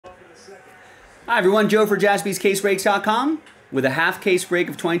Hi everyone, Joe for jaspyscasebreaks.com with a half case break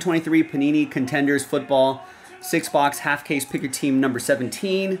of 2023 Panini Contenders Football 6-box half case picker team number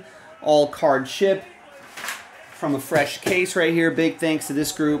 17. All card ship from a fresh case right here. Big thanks to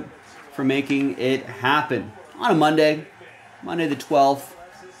this group for making it happen. On a Monday the 12th.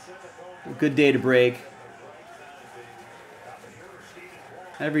 A good day to break.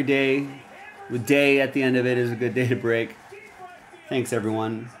 Every day with day at the end of it is a good day to break. Thanks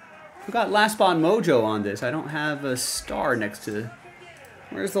everyone. We got last spot mojo on this. I don't have a star next to.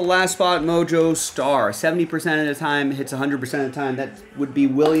 Where's the last spot mojo star? 70% of the time hits 100% of the time. That would be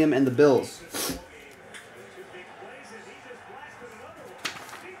William and the Bills.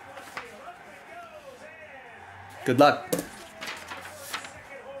 Good luck.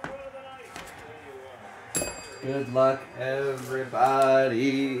 Good luck, everybody.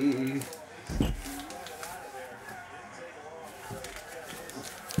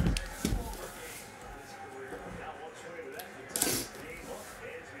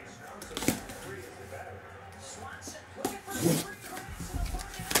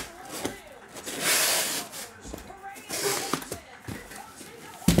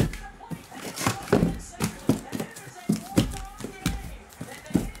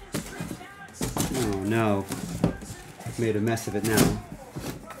 Oh no, I've made a mess of it now.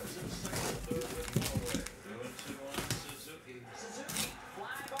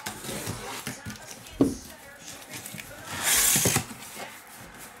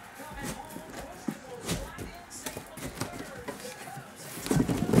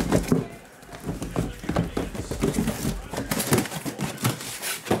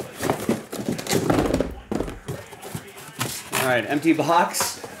 All right, empty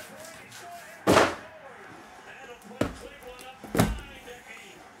box.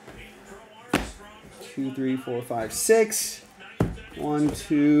 Two, three, four, five, six. 1,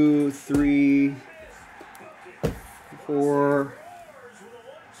 2, 3, 4.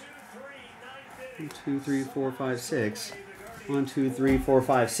 1, 2, 3, 4, 5, 6. 1, 2, 3, 4,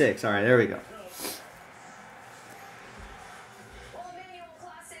 5, 6. All right, there we go.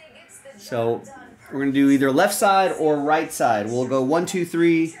 So we're going to do either left side or right side. We'll go 1, 2,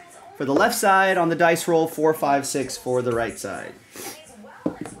 3 for the left side on the dice roll, 4, 5, 6 for the right side.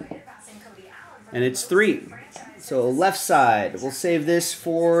 And it's 3. So left side, we'll save this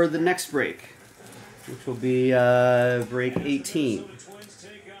for the next break, which will be break 18.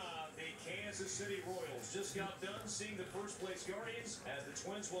 Just got done seeing the first place Guardians as the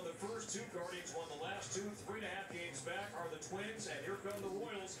Twins won the first 2, Guardians won the last 2. 3.5 games back are the Twins, and here come the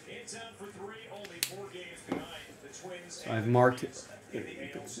Royals in town for 3, only 4 games behind the Twins. So I've marked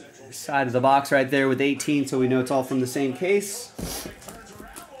the side of the box right there with 18, so we know it's all from the same case.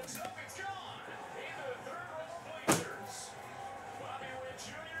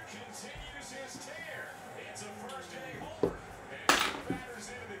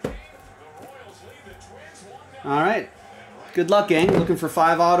 All right, good luck, gang. Looking for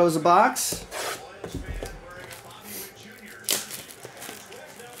 5 autos a box.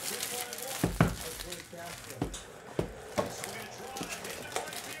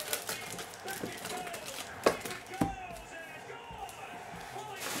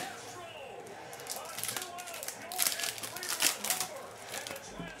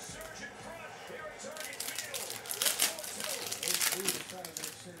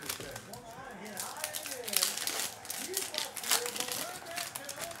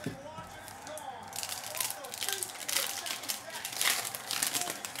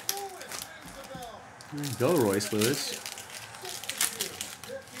 There you go, Royce Lewis.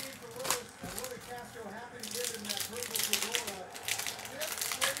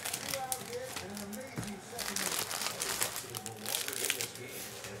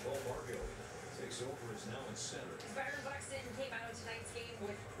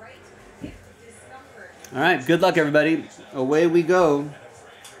 All right, good luck, everybody. Away we go.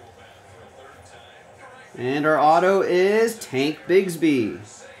 And our auto is Tank Bigsby.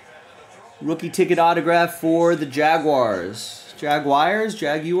 Rookie ticket autograph for the Jaguars. Jaguars,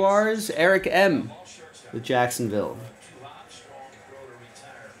 Eric M. with Jacksonville.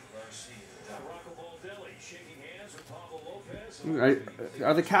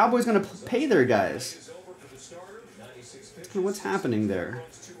 Are the Cowboys going to pay their guys? What's happening there?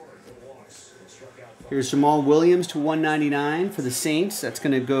 Here's Jamal Williams to 199 for the Saints. That's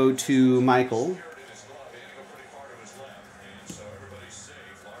going to go to Michael.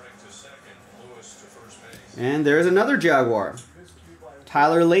 And there's another Jaguar.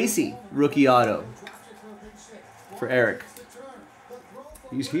 Tyler Lacey, rookie auto for Eric.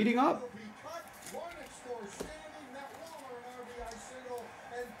 He's heating up.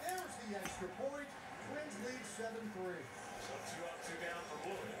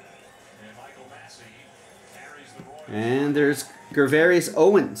 And there's Gervarius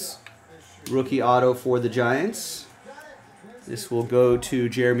Owens, rookie auto for the Giants. This will go to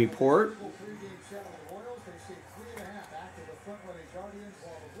Jeremy Port.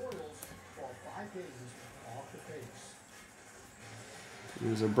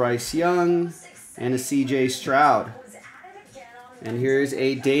 There's a Bryce Young and a CJ Stroud. And here's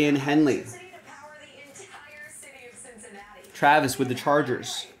a Dan Henley. Travis with the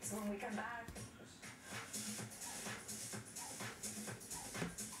Chargers.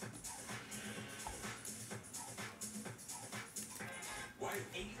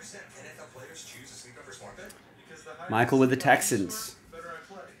 Michael with the Texans.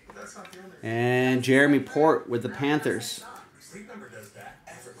 And Jeremy Port with the Panthers.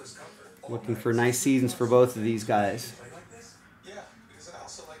 Looking for nice seasons for both of these guys.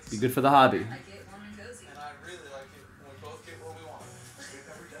 Be good for the hobby.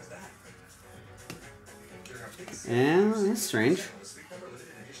 And that's strange.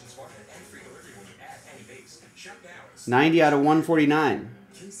 90 out of 149.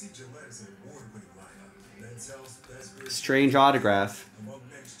 Strange autograph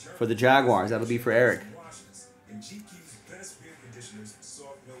for the Jaguars. That'll be for Eric.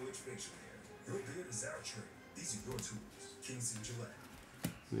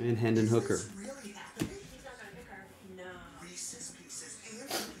 And Hendon Hooker.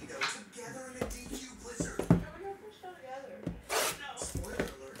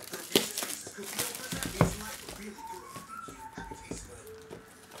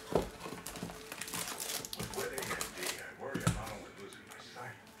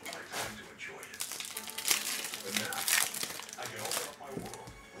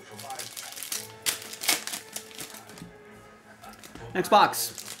 Next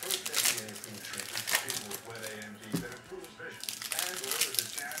box.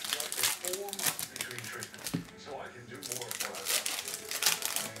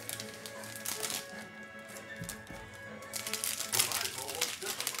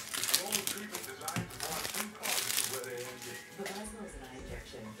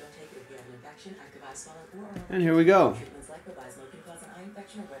 And here we go.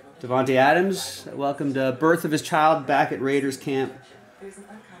 Devontae Adams welcomed the birth of his child back at Raiders camp.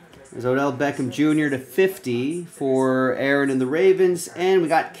 There's Odell Beckham Jr. to 50 for Aaron and the Ravens. And we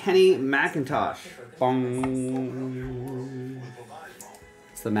got Kenny McIntosh. Bong.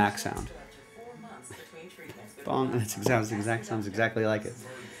 It's the Mac sound. Bong. That sounds exactly like it.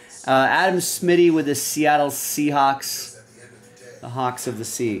 Adam Smitty with the Seattle Seahawks. The Hawks of the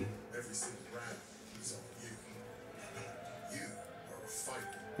Sea.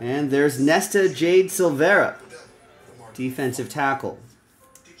 And there's Nesta Jade Silvera, defensive tackle.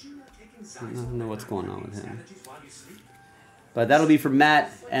 I don't know what's going on with him. But that'll be for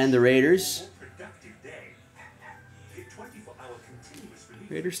Matt and the Raiders.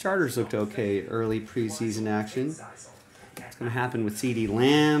 Raiders starters looked okay early preseason action. What's going to happen with CeeDee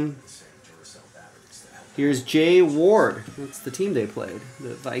Lamb? Here's Jay Ward. That's the team they played,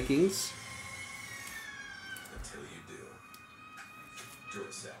 the Vikings.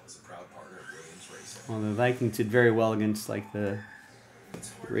 Well, the Vikings did very well against like the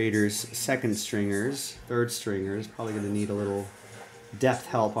Raiders' second stringers, third stringers. Probably going to need a little depth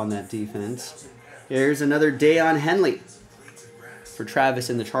help on that defense. Here's another Deion Henley for Travis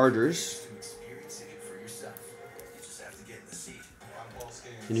and the Chargers.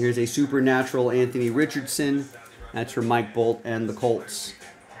 And here's a supernatural Anthony Richardson. That's for Mike Bolt and the Colts.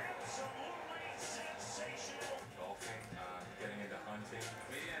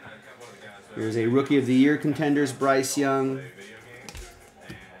 Here's a Rookie of the Year contenders, Bryce Young,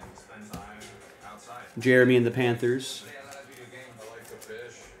 Jeremy and the Panthers.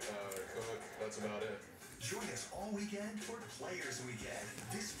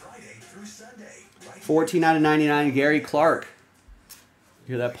 14 out of 99, Gary Clark. You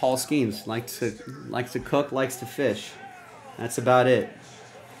hear that? Paul Skeens likes to cook, likes to fish. That's about it.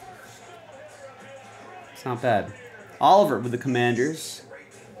 It's not bad. Oliver with the Commanders.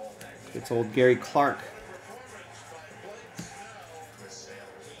 It's old Gary Clark.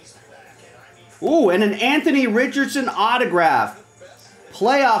 Ooh, and an Anthony Richardson autograph.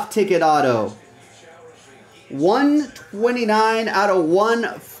 Playoff ticket auto. 129 out of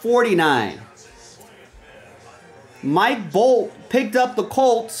 149. Mike Bolt picked up the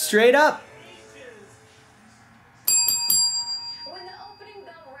Colts straight up.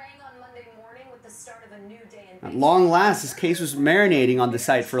 At long last, this case was marinating on the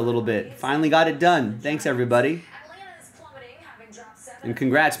site for a little bit. Finally got it done. Thanks, everybody. And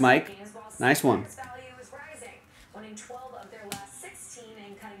congrats, Mike. Nice one. Value is rising, winning 12 of their last 16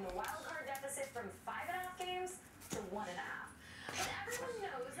 and cutting the wild card deficit from 5.5 games to 1.5. But everyone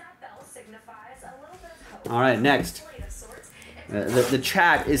knows that bell signifies a little bit of hope. All right, next. The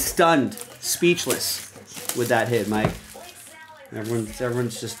chat is stunned, speechless with that hit, Mike.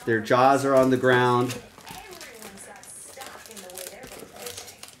 Everyone's just, their jaws are on the ground.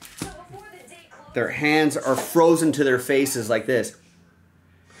 Their hands are frozen to their faces like this.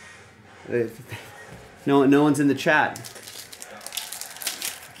 No one's in the chat.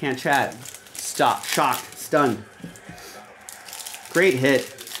 Can't chat. Stop. Shocked. Stunned. Great hit.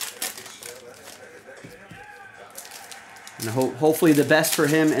 And hopefully the best for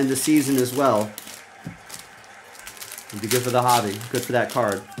him and the season as well. It'd be good for the hobby. Good for that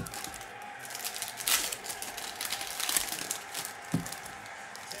card.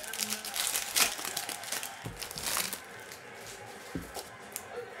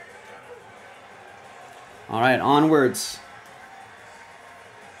 All right, onwards.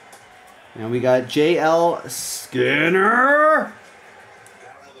 And we got J.L. Skinner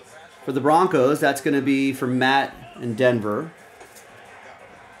for the Broncos. That's going to be for Matt in Denver.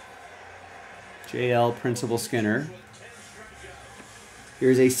 J.L. Principal Skinner.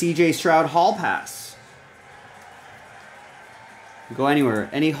 Here's a C.J. Stroud Hall pass. Go anywhere,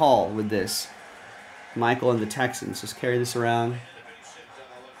 any Hall with this. Michael and the Texans. Just carry this around.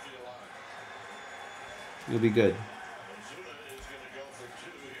 You'll be good.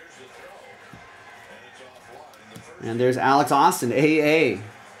 And there's Alex Austin, AA.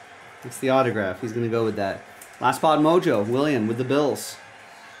 It's the autograph. He's going to go with that. Last spot mojo, William with the Bills.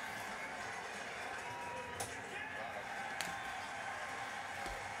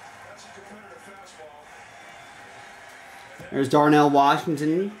 There's Darnell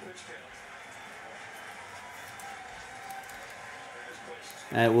Washington.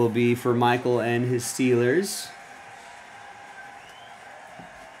 That will be for Michael and his Steelers.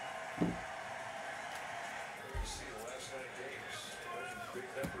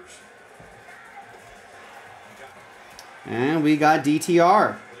 And we got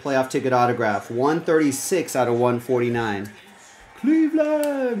DTR. Playoff ticket autograph. 136 out of 149.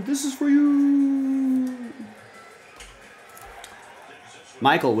 Cleveland, this is for you.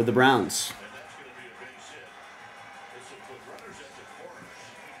 Michael with the Browns.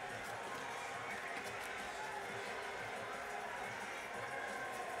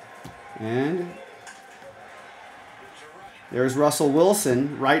 And there's Russell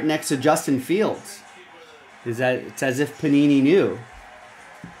Wilson right next to Justin Fields. It's as if Panini knew.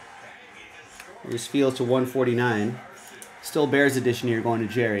 There's Fields to 149. Still Bears edition here going to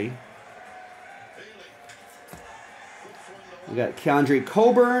Jerry. We got Keandre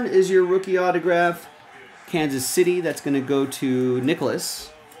Coburn is your rookie autograph. Kansas City, that's going to go to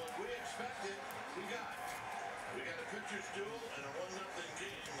Nicholas.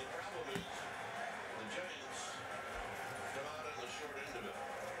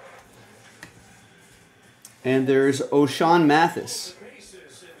 And there's O'Shawn Mathis.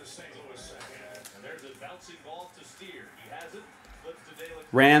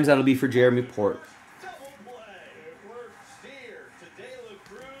 Rams, that'll be for Jeremy Port.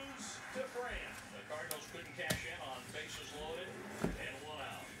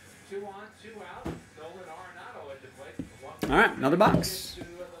 All right, another box.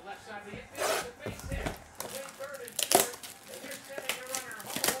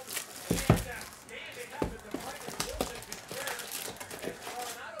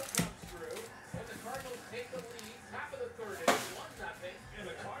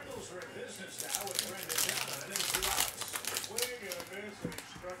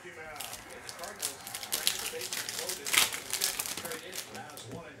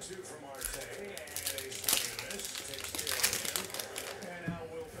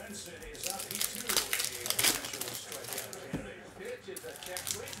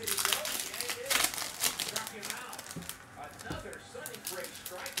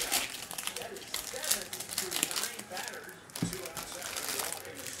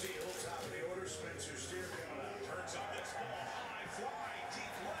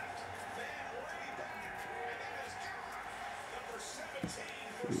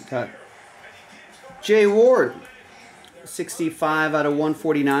 Got Jay Ward, 65 out of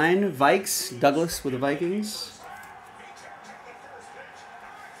 149. Vikes, Douglas with the Vikings.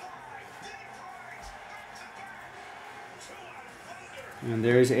 And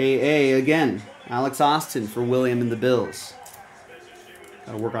there's AA again. Alex Austin for William and the Bills.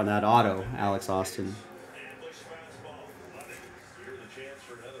 Got to work on that auto, Alex Austin.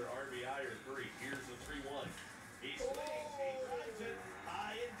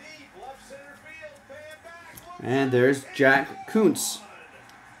 And there's Jack Kuntz.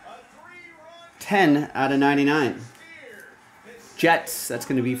 10 out of 99. Jets, that's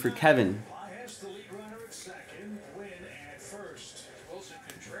going to be for Kevin.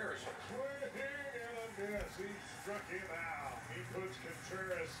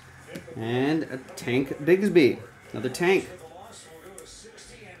 And a Tank Bigsby. Another tank.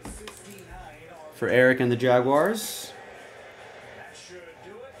 For Eric and the Jaguars.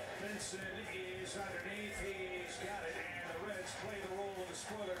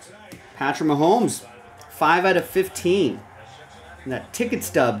 Patrick Mahomes. 5 out of 15. And that ticket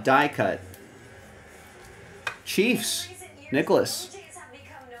stub die cut. Chiefs. Nicholas.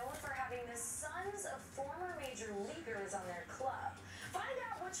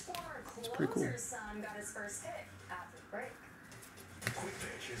 It's pretty cool.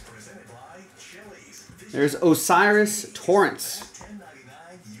 There's Osiris Torrance.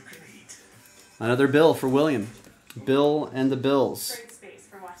 Another bill for William. Bill and the Bills.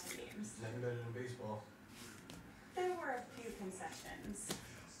 There were a few concessions.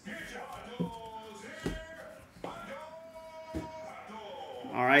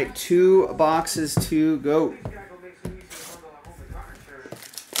 All right, 2 boxes to go.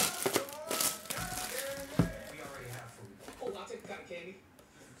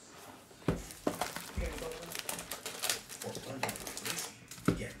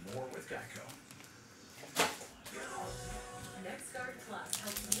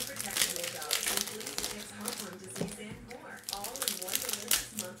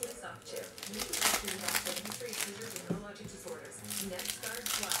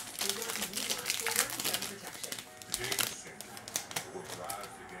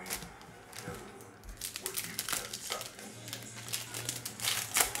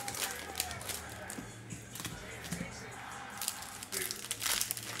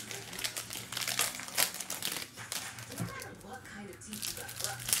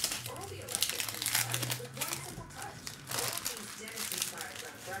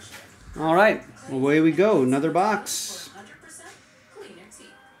 All right, away we go. Another box.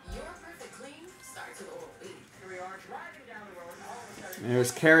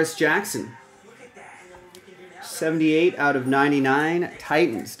 There's Karis Jackson. 78 out of 99.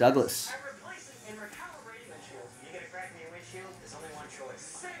 Titans. Douglas.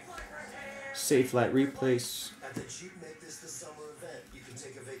 Safe flat replace.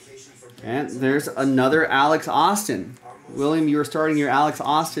 And there's another Alex Austin. William, you were starting your Alex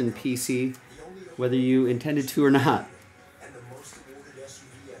Austin PC, whether you intended to or not. And the most awarded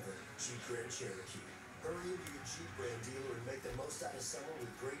SUV ever, Jeep Grand Cherokee. Hurry into your Jeep brand dealer and make the most out of summer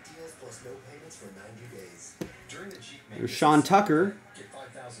with great deals plus no payments for 90 days. During the Jeep There's Sean Tucker,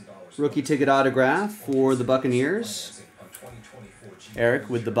 rookie ticket autograph for the Buccaneers. Eric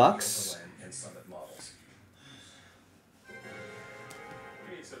with the Bucks.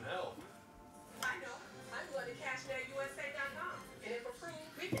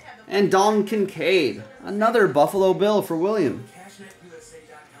 And Dalton Kincaid, another Buffalo Bill for William.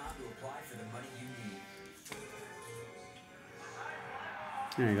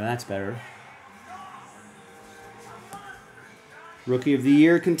 There you go, that's better. Rookie of the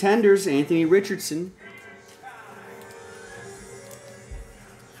Year Contenders, Anthony Richardson.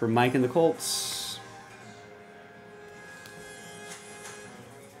 For Mike and the Colts.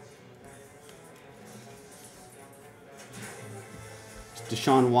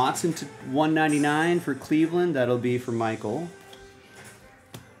 Deshaun Watson to 199 for Cleveland. That'll be for Michael.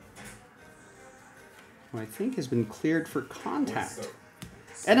 Who I think has been cleared for contact.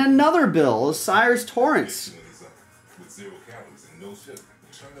 And another bill, Osiris Torrance.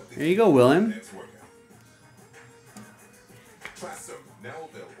 There you go, William. Now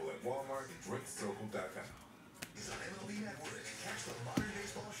available at Walmart and DrinkCircle.com. He's on MLB Network. Catch the Modern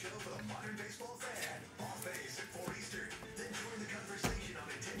Baseball Show for the modern baseball fan. All days at 4 Eastern. Then join the conversation on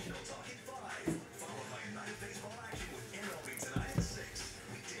Intentional Talk at 5. Followed by United Baseball action with MLB Tonight at 6.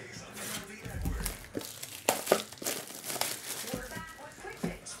 Weekdays on MLB Network. We're back with Quick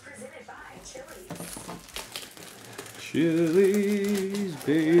Pitch, presented by Chili's. Chili's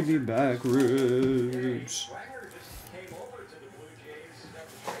baby back ribs.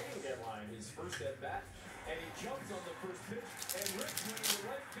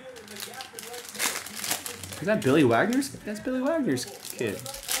 Is that Billy Wagner's? That's Billy Wagner's kid.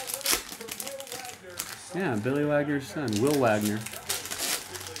 Yeah, Billy Wagner's son, Will Wagner.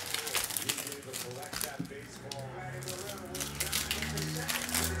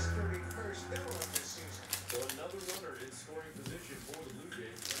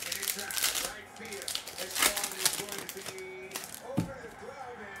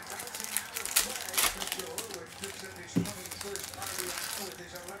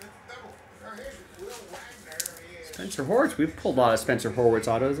 Spencer Horwitz. We've pulled a lot of Spencer Horwitz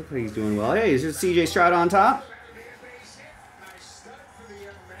autos. Looks like he's doing well. Yeah, he's just CJ Stroud on top.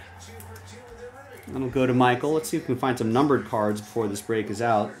 That'll go to Michael. Let's see if we can find some numbered cards before this break is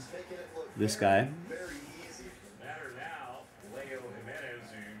out. This guy.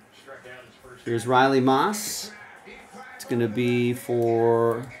 Here's Riley Moss. It's going to be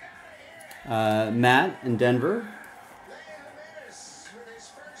for Matt in Denver.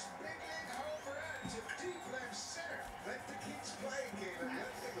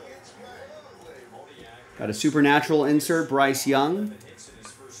 Got a supernatural insert, Bryce Young,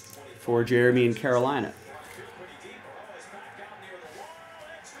 for Jeremy in Carolina.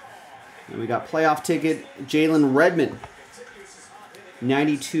 And we got playoff ticket, Jalen Redmond.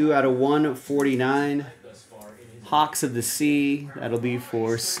 92 out of 149. Hawks of the Sea. That'll be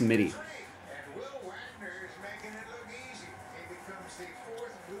for Smitty.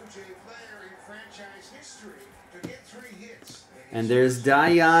 And there's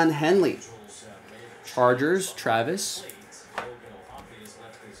Dion Henley. Chargers, Travis. He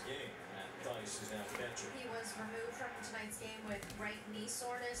was removed from tonight's game with right knee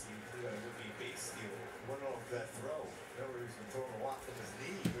soreness.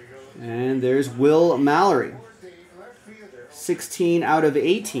 And there's Will Mallory. 16 out of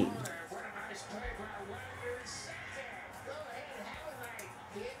 18.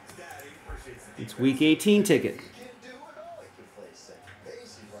 It's week 18 ticket.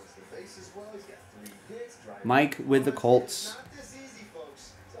 Mike with the Colts.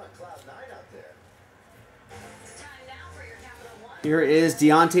 Here is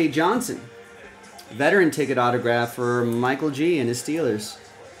Deontay Johnson. Veteran ticket autograph for Michael G and his Steelers.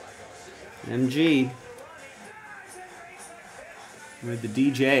 MG. With the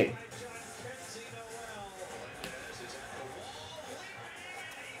DJ.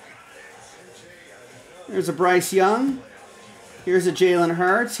 Here's a Bryce Young. Here's a Jalen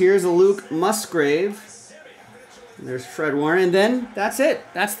Hurts. Here's a Luke Musgrave. And there's Fred Warner. And then that's it.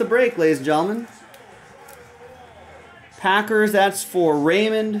 That's the break, ladies and gentlemen. Packers, that's for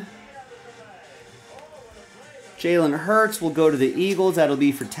Raymond. Jalen Hurts will go to the Eagles. That'll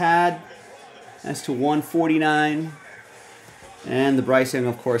be for Tad. That's to 149. And the Bryce Young,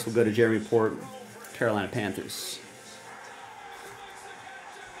 of course, will go to Jeremy Port, Carolina Panthers.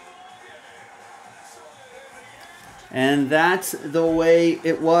 And that's the way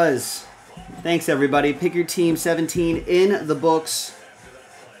it was. Thanks, everybody. Pick your team 17 in the books.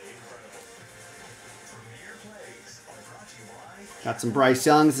 Got some Bryce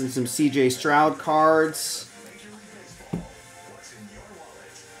Youngs and some CJ Stroud cards.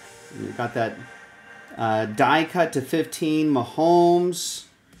 And you got that die cut to 15 Mahomes.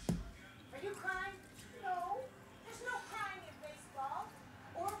 Are you crying? No. There's no crying in baseball.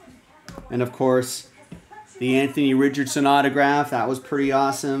 Or with the capital one. And of course, the Anthony Richardson autograph. That was pretty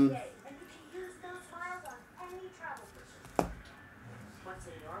awesome. And you can use those files on any travel person. What's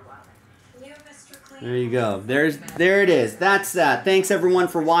in your wallet? You, Mr. Clean. There you go. There it is. That's that. Thanks everyone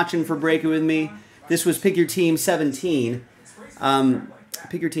for watching, for breaking with me. This was Pick Your Team 17.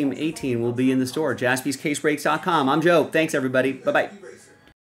 Pick Your Team 18 will be in the store. JaspysCaseBreaks.com. I'm Joe. Thanks everybody. Bye-bye.